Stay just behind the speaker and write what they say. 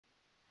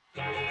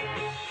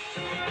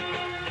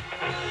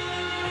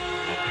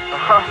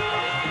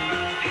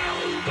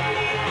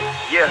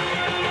Yeah.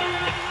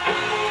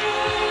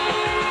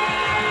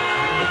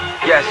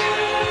 Yes.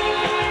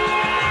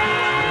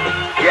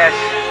 Yes.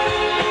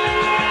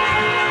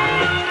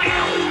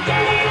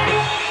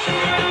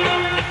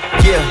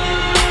 Yeah.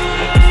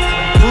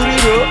 Put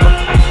it up.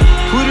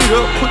 Put it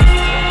up.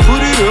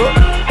 Put it up.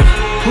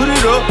 Put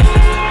it up.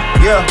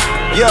 Yeah.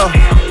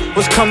 Yeah.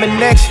 What's coming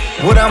next?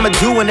 What I'ma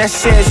do when that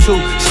says who?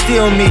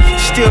 Still me,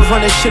 still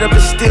running shit up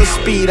at still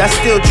speed. I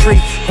still treat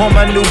all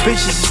my new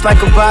bitches just like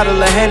a bottle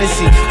of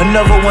Hennessy.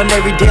 Another one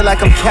every day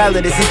like I'm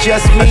Kaelin. Is it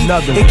just me?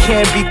 It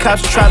can't be.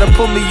 Cops try to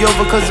pull me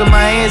over cause of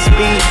my hand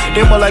speed.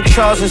 They more like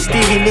Charles and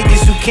Stevie,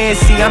 niggas who can't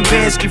see. I'm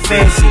Bansky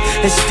fancy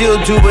and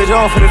still do it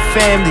all for the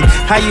family.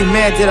 How you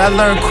mad that I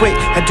learn quick?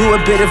 I do a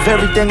bit of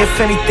everything, if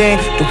anything.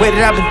 The way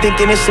that I've been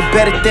thinking it's a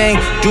better thing.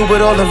 Do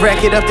it all and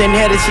rack it up, then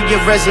head it to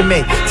your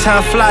resume.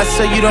 Time flies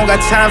so you don't got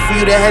time for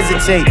you to hesitate.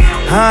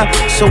 Huh?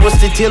 So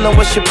what's the deal and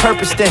what's your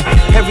purpose then?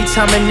 Every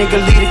time a nigga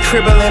leave the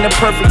crib in a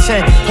perfect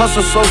 10.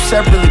 Hustle so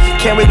separately,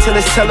 can't wait till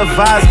it's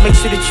televised. Make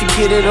sure that you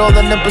get it all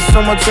and then put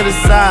someone to the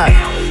side.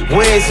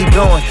 Where is he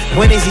going?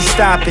 When is he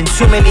stopping?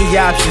 Too many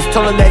options.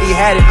 Told him that he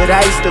had it, but I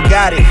still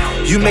got it.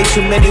 You make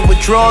too many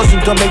withdrawals and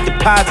don't make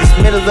deposits.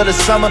 Middle of the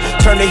summer,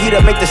 turn the heat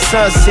up, make the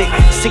sun sick.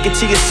 Stick it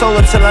to your soul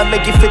until I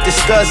make you feel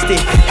disgusted.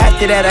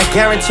 After that, I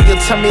guarantee you'll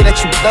tell me that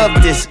you love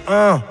this.